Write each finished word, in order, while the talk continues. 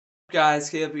Guys,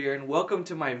 Caleb here, and welcome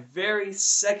to my very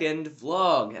second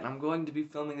vlog. And I'm going to be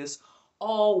filming this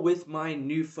all with my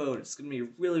new phone. It's going to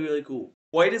be really cool.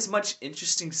 Quite as much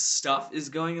interesting stuff is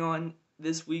going on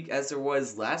this week as there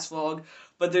was last vlog,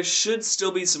 but there should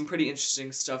still be some pretty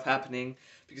interesting stuff happening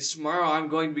because tomorrow I'm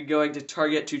going to be going to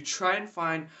Target to try and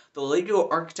find the Lego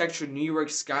Architecture New York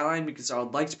Skyline because I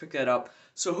would like to pick that up.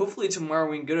 So hopefully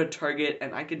tomorrow we can go to Target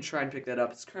and I can try and pick that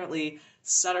up. It's currently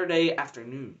Saturday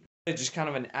afternoon. Just kind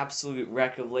of an absolute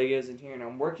wreck of Legos in here, and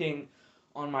I'm working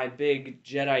on my big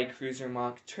Jedi Cruiser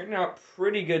MOC. Turned out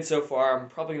pretty good so far. I'm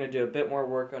probably going to do a bit more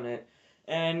work on it,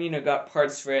 and got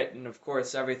parts for it, and of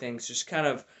course everything's just kind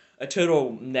of a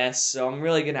total mess, so I'm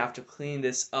really going to have to clean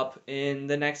this up in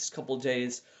the next couple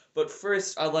days. But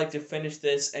first, I'd like to finish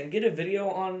this and get a video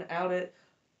out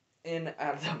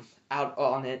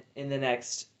on it in the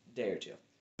next day or two.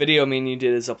 Video me and you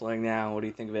did is uploading now. What do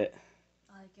you think of it?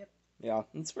 Yeah,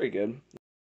 it's pretty good.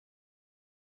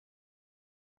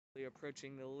 We're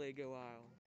approaching the Lego aisle.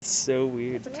 It's so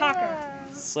weird. It's a taco.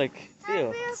 It's like,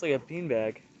 ew, it's like a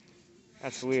beanbag.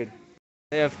 That's weird.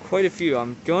 They have quite a few.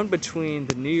 I'm going between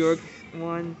the New York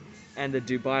one and the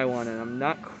Dubai one, and I'm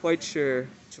not quite sure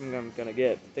which one I'm gonna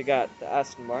get. They got the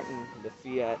Aston Martin, the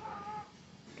Fiat.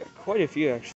 Got quite a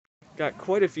few, actually. Got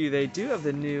quite a few. They do have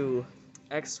the new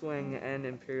X-Wing and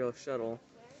Imperial Shuttle,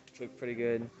 which look pretty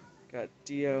good. Got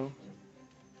Dio.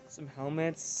 Some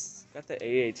helmets. Got the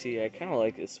AAT. I kind of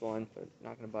like this one, but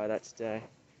not going to buy that today.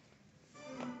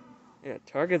 Yeah,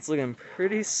 Target's looking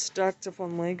pretty stocked up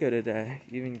on Lego today.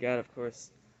 Even got, of course,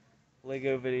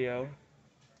 Lego Video.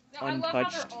 No,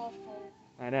 Untouched.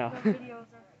 I know.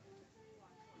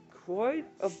 Quite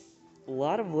a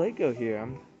lot of Lego here.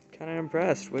 I'm kind of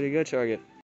impressed. Way to go, Target.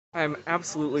 I'm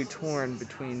absolutely torn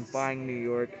between buying New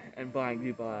York and buying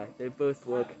Dubai. They both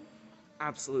look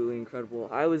absolutely incredible.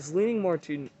 I was leaning more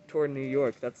toward New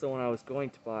York. That's the one I was going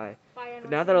to buy.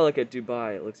 But now that I look at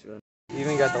Dubai, it looks really nice. You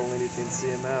even got the Looney Tunes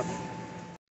CMF.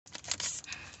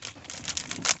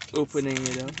 Opening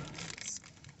it up.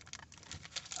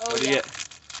 Oh, What do you get?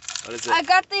 What is it? I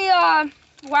got the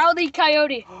Wile E.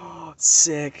 Coyote. Oh,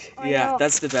 sick. I Yeah, know.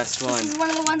 that's the best one. This is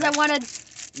one of the ones I wanted.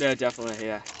 No, definitely,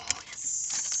 yeah.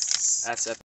 That's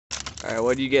it. Alright,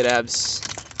 what do you get, Abs?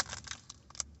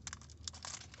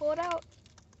 Pull it out.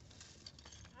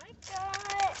 I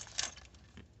got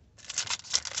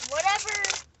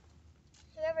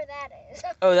whoever that is.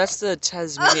 Oh, that's the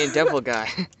Tasmanian Devil guy.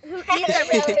 He's a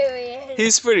real who he is.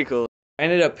 He's pretty cool. I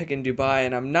ended up picking Dubai,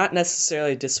 and I'm not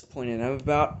necessarily disappointed. I'm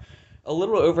about a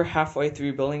little over halfway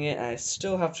through building it, and I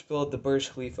still have to build the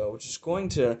Burj Khalifa, which is going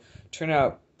to turn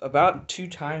out about 2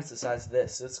 times the size of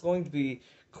this. So it's going to be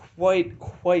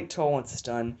quite tall once it's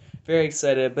done. Very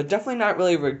excited, but definitely not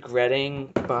really regretting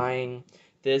buying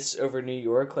this over New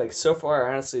York. Like, so far,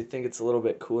 I honestly think it's a little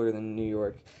bit cooler than New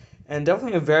York. And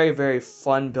definitely a very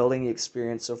fun building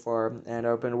experience so far, and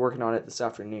I've been working on it this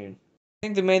afternoon. I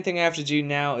think the main thing I have to do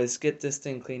now is get this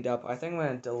thing cleaned up. I think I'm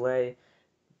going to delay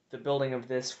the building of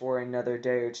this for another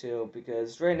day or two,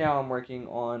 because right now I'm working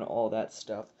on all that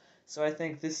stuff. So I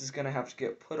think this is going to have to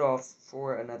get put off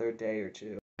for another day or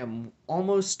two. I'm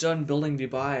almost done building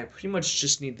Dubai. I pretty much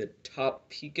just need the top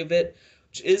peak of it,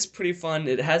 which is pretty fun.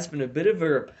 It has been a bit of a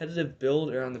repetitive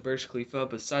build around the Burj Khalifa.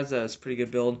 Besides that, it's a pretty good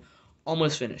build.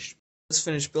 Almost finished. Just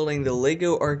finished building the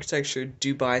Lego Architecture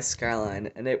Dubai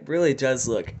Skyline, and it really does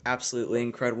look absolutely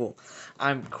incredible.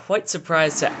 I'm quite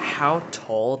surprised at how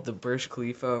tall the Burj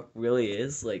Khalifa really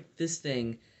is. Like, this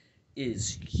thing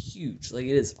is huge. Like,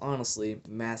 it is honestly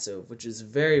massive, which is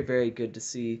very good to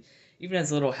see. Even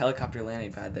as a little helicopter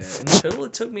landing pad there. In total,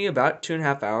 it took me about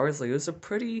 2.5 hours. Like, it was a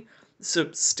pretty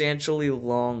substantially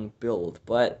long build,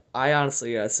 but I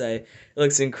honestly gotta say it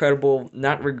looks incredible.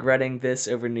 Not regretting this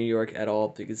over New York at all,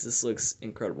 because this looks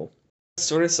incredible. It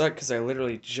sort of sucked because I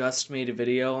literally just made a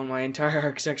video on my entire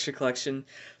architecture collection,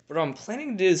 but what I'm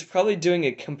planning to do is probably doing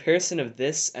a comparison of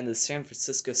this and the San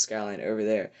Francisco skyline over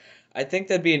there. I think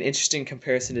that'd be an interesting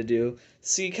comparison to do,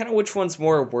 see kind of which one's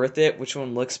more worth it, which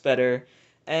one looks better,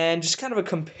 and just kind of a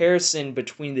comparison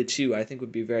between the two I think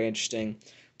would be very interesting.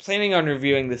 Planning on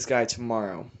reviewing this guy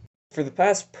tomorrow. For the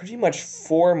past pretty much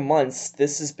 4 months,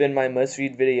 this has been my most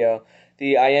viewed video.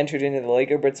 I entered into the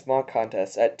Lego Brits MOC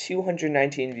contest at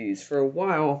 219 views. For a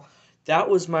while, that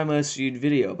was my most viewed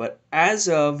video, but as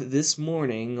of this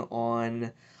morning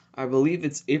on, I believe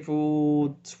it's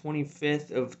April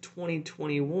 25th of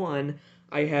 2021,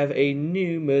 I have a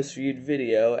new most viewed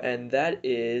video, and that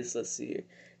is, let's see here,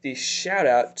 the shout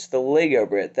out to the Lego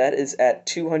Brit. That is at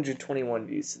 221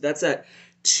 views. So that's at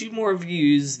 2 more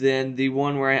views than the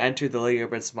one where I entered the Lego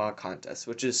Bricks Mod contest,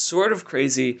 which is sort of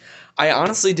crazy. I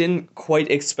honestly didn't quite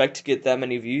expect to get that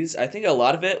many views. I think a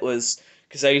lot of it was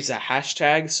because I used a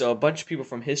hashtag, so a bunch of people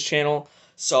from his channel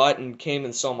saw it and came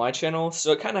and saw my channel,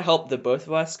 so it kind of helped the both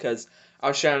of us, because I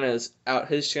was shouting out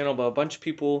his channel, but a bunch of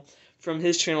people from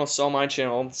his channel saw my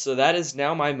channel, so that is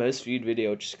now my most viewed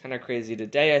video, which is kind of crazy.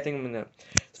 Today, I think I'm going to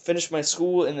finish my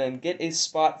school and then get a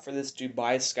spot for this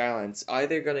Dubai skyline. It's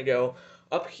either going to go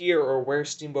up here or where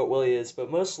Steamboat Willie is,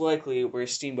 but most likely where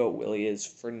Steamboat Willie is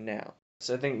for now.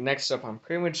 So I think next up I'm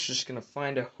pretty much just going to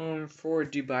find a home for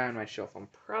Dubai on my shelf. I'm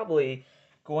probably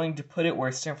going to put it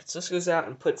where San Francisco's at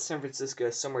and put San Francisco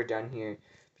somewhere down here,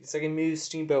 because I can move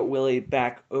Steamboat Willie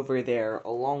back over there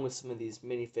along with some of these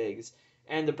minifigs,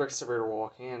 and the bricks separator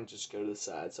wall can just go to the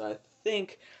side. So I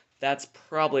think that's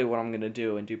probably what I'm going to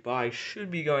do, and Dubai should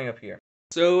be going up here.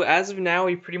 So as of now,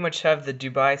 we pretty much have the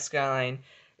Dubai skyline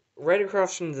right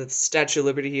across from the Statue of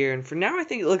Liberty here, and for now I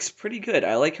think it looks pretty good.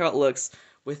 I like how it looks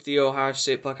with the Ohio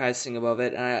State Buckeyes thing above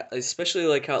it, and I especially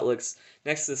like how it looks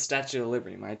next to the Statue of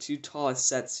Liberty. My 2 tallest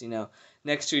sets,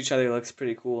 next to each other looks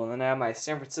pretty cool. And then I have my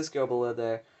San Francisco below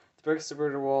there, the Brick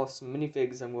Subverter Wall, some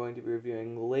minifigs I'm going to be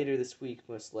reviewing later this week,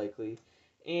 most likely,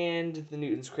 and the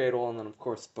Newton's Cradle, and then of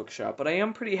course the bookshop. But I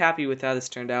am pretty happy with how this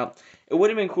turned out. It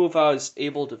would have been cool if I was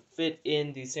able to fit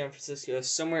in the San Francisco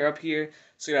somewhere up here,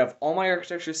 so I have all my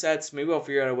architecture sets. Maybe I'll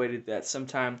figure out a way to do that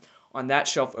sometime on that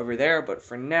shelf over there, but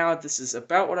for now, this is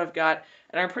about what I've got,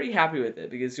 and I'm pretty happy with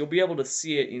it, because you'll be able to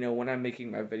see it, when I'm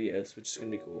making my videos, which is going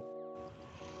to be cool.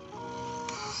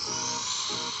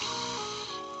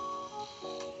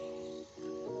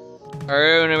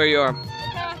 Alright, whenever you are.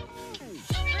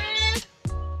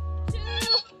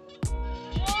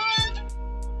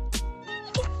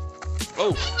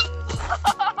 Oh!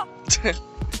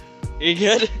 You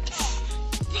good?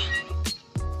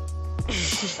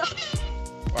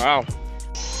 Wow.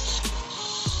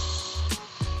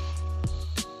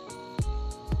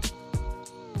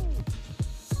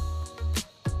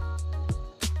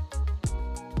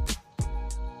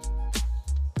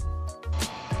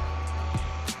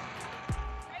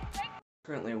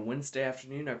 Currently Wednesday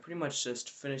afternoon. I pretty much just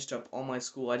finished up all my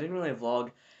school. I didn't really vlog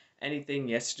anything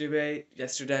yesterday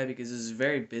because it was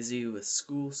very busy with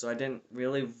school, so I didn't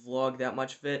really vlog that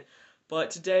much of it. But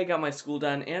today I got my school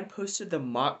done and posted the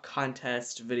mock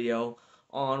contest video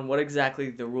on what exactly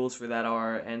the rules for that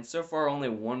are, and so far only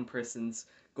one person's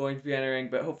going to be entering,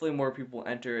 but hopefully more people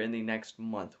enter in the next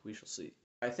month. We shall see.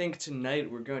 I think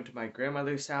tonight we're going to my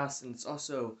grandmother's house, and it's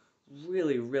also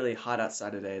really, really hot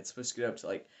outside today. It's supposed to get up to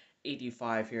like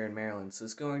 85 here in Maryland, so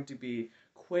it's going to be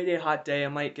quite a hot day. I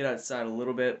might get outside a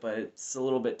little bit, but it's a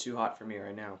little bit too hot for me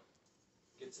right now.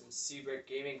 Get some Seabrick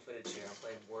gaming footage here. I'm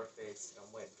playing Warface, and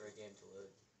I'm waiting for a game to load.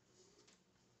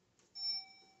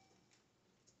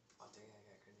 Oh dang, I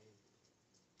got a grenade.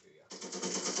 Here we go.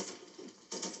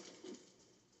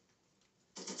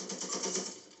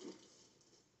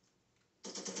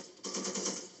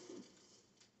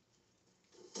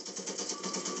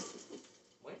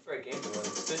 I'm waiting for a game to load.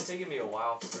 It's been taking me a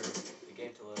while for the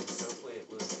game to load, so hopefully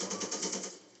it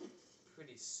loads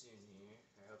pretty soon here.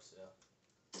 I hope so.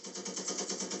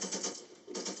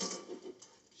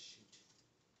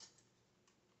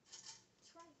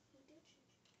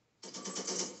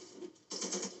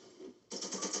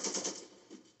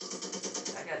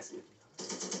 That guy's getting hard.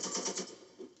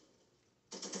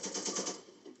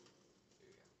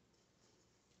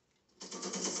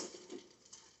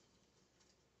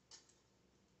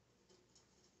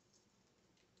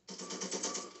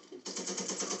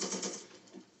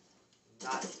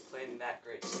 Not playing that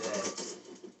great today.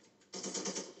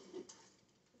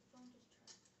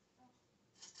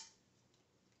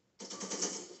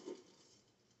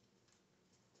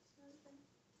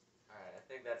 Alright, I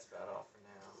think that's about all for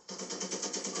now.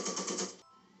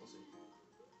 We'll see.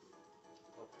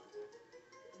 Oh.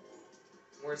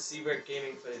 More Seabrick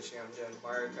gaming footage here. I'm doing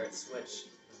Mario Kart Switch.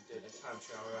 I'm doing a time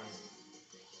trial run.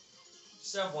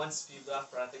 Just have one speed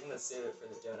left, but I think I'm going to save it for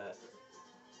the donut.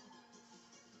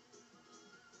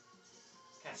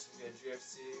 Catch some good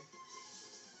drifts here.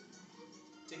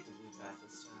 Take the blue path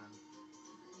this time.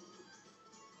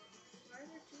 Why are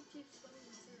there 2 keeps swimming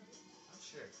through? Not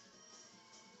sure.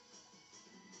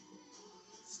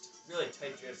 It's really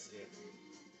tight drifts here.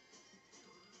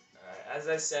 Alright, as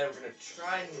I said, we're going to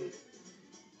try and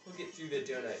hook it through the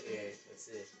donut here. Let's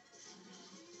see.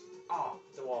 Oh,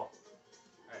 hit the wall.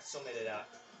 Alright, still made it out.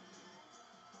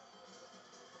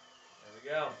 There we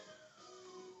go.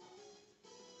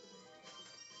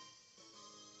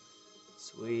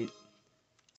 Sweet.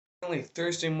 It's only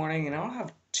Thursday morning, and I don't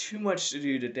have too much to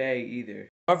do today either.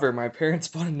 However, my parents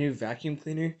bought a new vacuum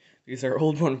cleaner because our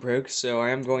old one broke, so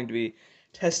I am going to be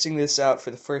testing this out for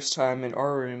the first time in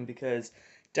our room because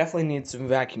it definitely needs some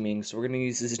vacuuming, so we're going to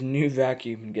use this new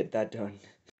vacuum and get that done.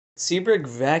 Seabrick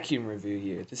vacuum review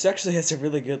here. This actually has a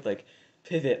really good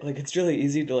pivot. It's really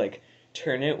easy to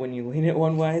turn it when you lean it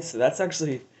one way, so that's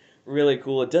actually really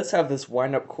cool. It does have this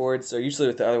wind up cord, so usually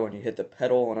with the other one you hit the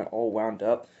pedal and it all wound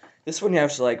up. This one you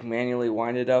have to manually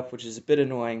wind it up, which is a bit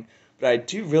annoying, but I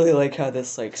do really like how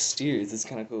this steers. It's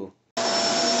kind of cool.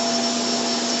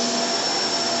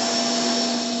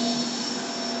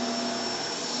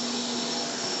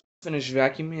 Finished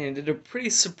vacuuming and did a pretty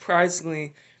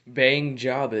surprisingly bang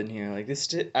job in here.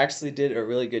 Actually did a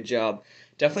really good job.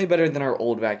 Definitely better than our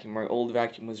old vacuum. Our old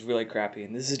vacuum was really crappy,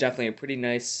 and this is definitely a pretty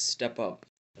nice step up.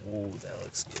 Oh, that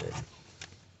looks good.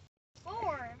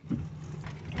 4.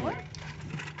 What?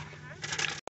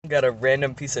 Got a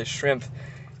random piece of shrimp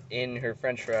in her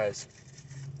french fries.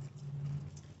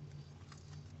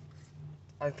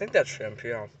 I think that's shrimp,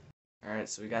 yeah. Alright,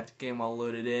 so we got the game all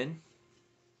loaded in.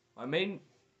 My main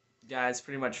guy is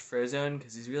pretty much Frozone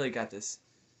because he's really got this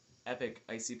epic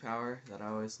icy power that I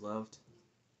always loved.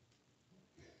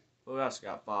 But we also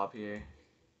got Bob here.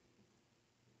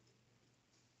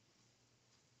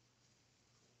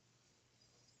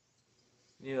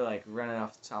 Need to run it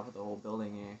off the top of the whole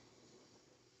building here.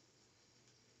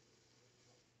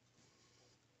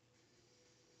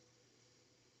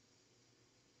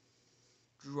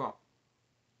 Drop.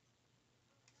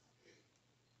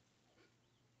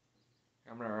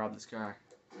 I'm gonna rob this car.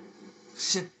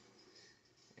 There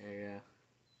you go.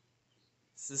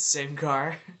 It's the same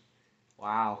car.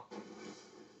 Wow.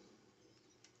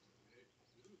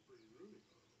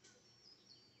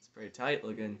 It's pretty tight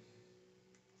looking.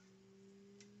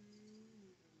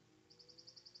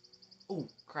 Oh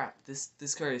crap!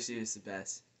 This car is the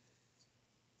best.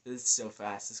 This is so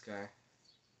fast. This car.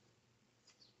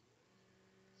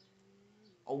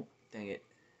 Oh dang it!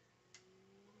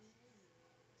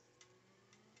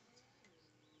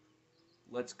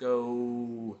 Let's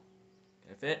go.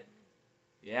 Can I fit?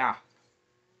 Yeah.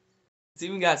 It's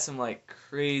even got some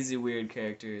crazy weird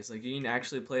characters. You can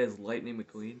actually play as Lightning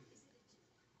McQueen,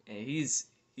 and he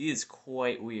is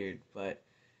quite weird. But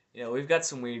we've got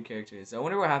some weird characters. I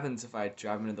wonder what happens if I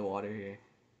drive into the water here.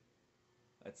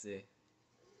 Let's see.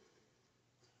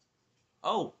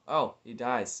 Oh, he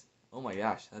dies. Oh my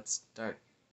gosh, that's dark.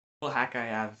 Little hack I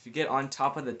have: if you get on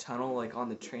top of the tunnel, on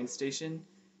the train station,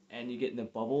 and you get in the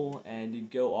bubble and you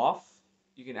go off,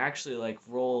 you can actually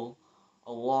roll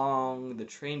along the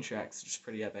train tracks, which is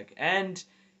pretty epic. And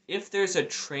if there's a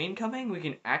train coming, we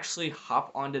can actually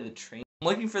hop onto the train. I'm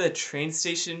looking for the train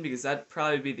station because that'd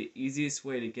probably be the easiest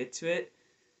way to get to it.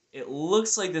 It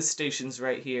looks like the station's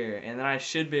right here, and then I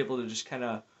should be able to just kind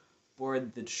of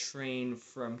board the train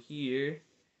from here.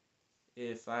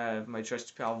 If I have my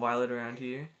trusty pal Violet around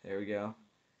here. There we go.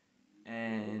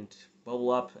 And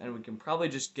bubble up, and we can probably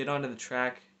just get onto the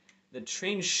track. The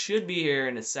train should be here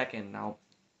in a second. I'll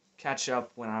catch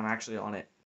up when I'm actually on it.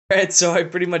 Alright, so I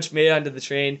pretty much made it onto the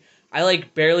train. I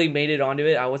barely made it onto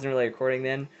it. I wasn't really recording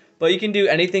then. But you can do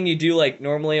anything you do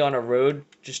normally on a road,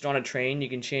 just on a train. You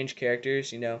can change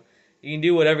characters, You can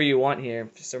do whatever you want here.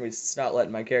 For some reason, it's not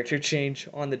letting my character change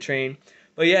on the train.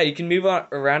 But yeah, you can move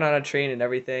around on a train and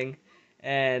everything.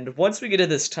 And once we get to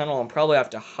this tunnel, I'll probably have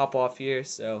to hop off here.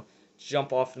 So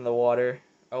jump off in the water.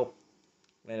 Oh,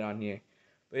 land on here.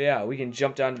 But yeah, we can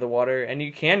jump down to the water, and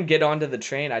you can get onto the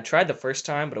train. I tried the first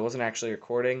time, but it wasn't actually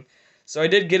recording. So I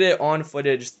did get it on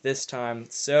footage this time.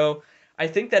 So I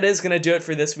think that is going to do it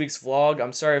for this week's vlog.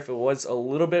 I'm sorry if it was a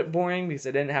little bit boring because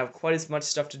I didn't have quite as much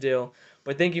stuff to do.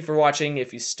 But thank you for watching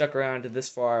if you stuck around to this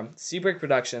far. Seabrick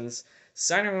Productions,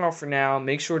 signing off for now.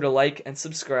 Make sure to like and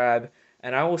subscribe,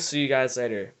 and I will see you guys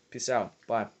later. Peace out.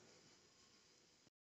 Bye.